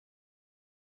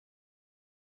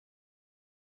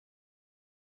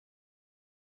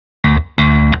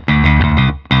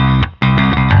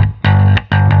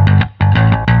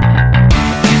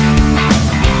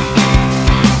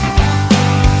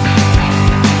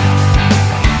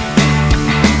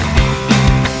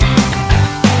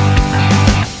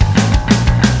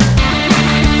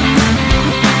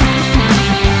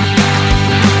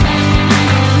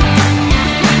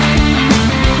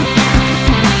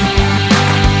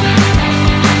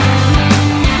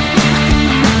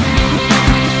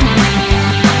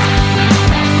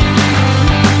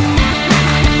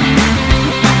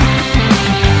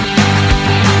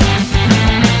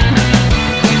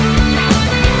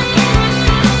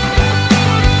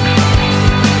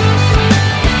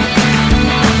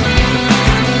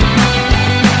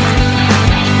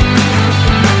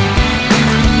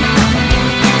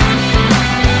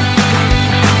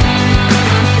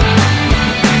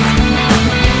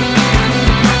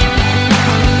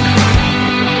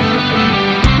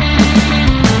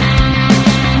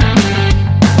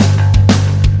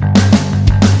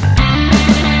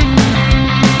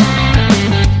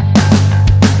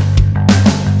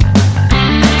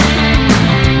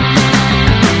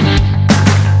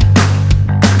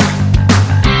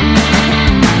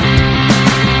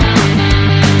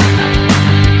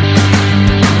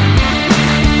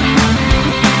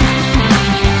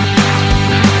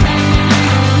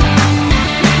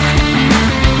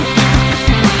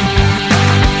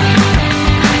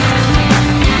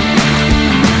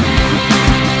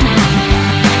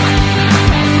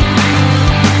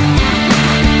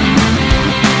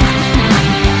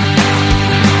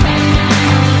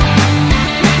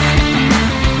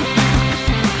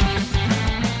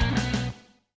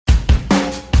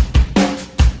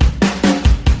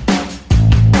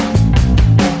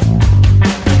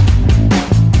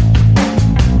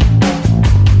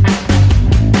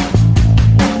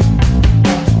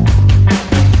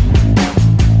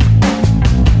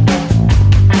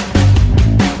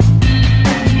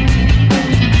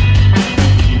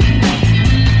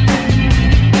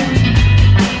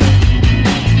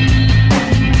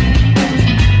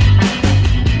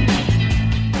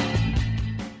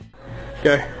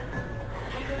Go.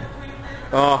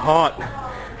 Oh, hot.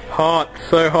 Hot.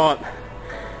 So hot.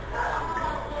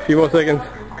 A few more seconds.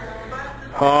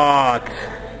 Hot.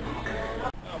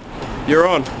 You're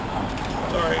on.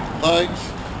 Sorry.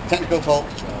 Thanks. Technical fault.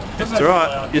 It's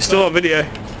alright. You're still on video.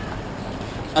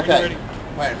 Okay.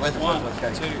 Wait, where's the One, first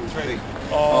one? Okay. 2, 3.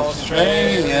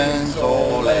 Australians,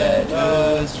 all let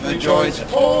us rejoice,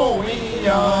 for we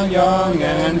are young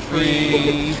and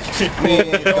free,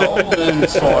 with golden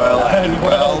soil and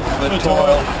wealth for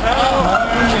toil. Our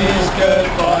home is good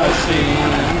by sea,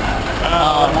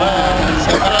 our lands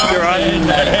are in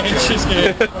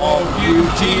nature, of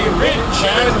beauty rich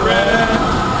and rare.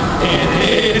 In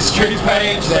history's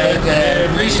page let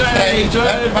every stage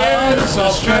advance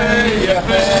Australia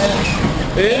fair.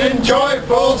 In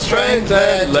joyful strains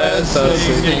and let's us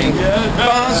sing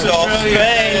advance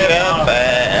Australia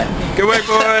fair. Good work,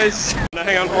 boys. No,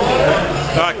 hang on.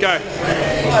 Alright, go.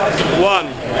 1,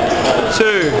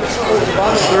 2,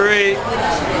 3,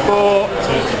 4,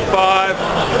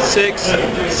 5, 6,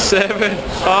 7.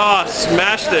 Ah,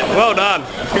 smashed it. Well done.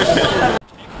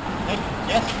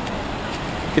 Yes?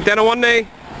 Get down on one knee.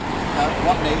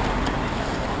 One knee.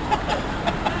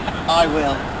 I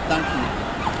will. Thank you.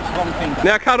 One finger.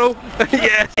 Now cuddle.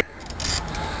 Yes.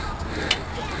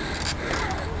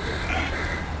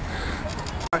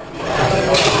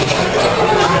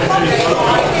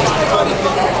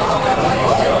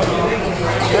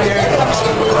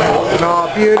 Oh,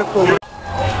 beautiful.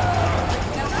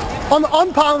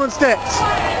 On Parliament steps.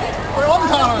 We're on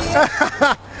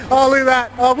Parliament. Oh, look at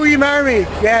that. Oh, will you marry me?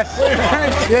 Yes.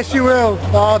 Yes, you will.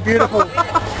 Oh, beautiful.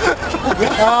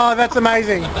 Oh, that's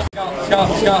amazing.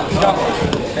 Stop.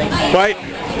 Wait.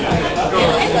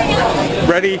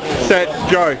 Ready, set,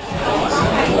 go.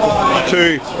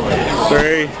 2,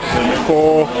 3,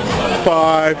 4,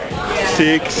 5,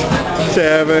 6,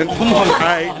 7,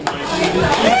 8.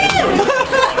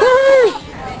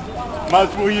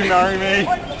 Must, will you marry me?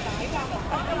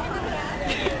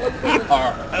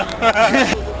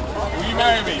 Will you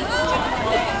marry me?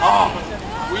 Oh,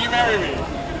 will you marry me?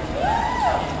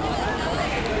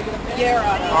 Yeah,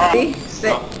 right. Ready,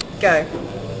 set, go.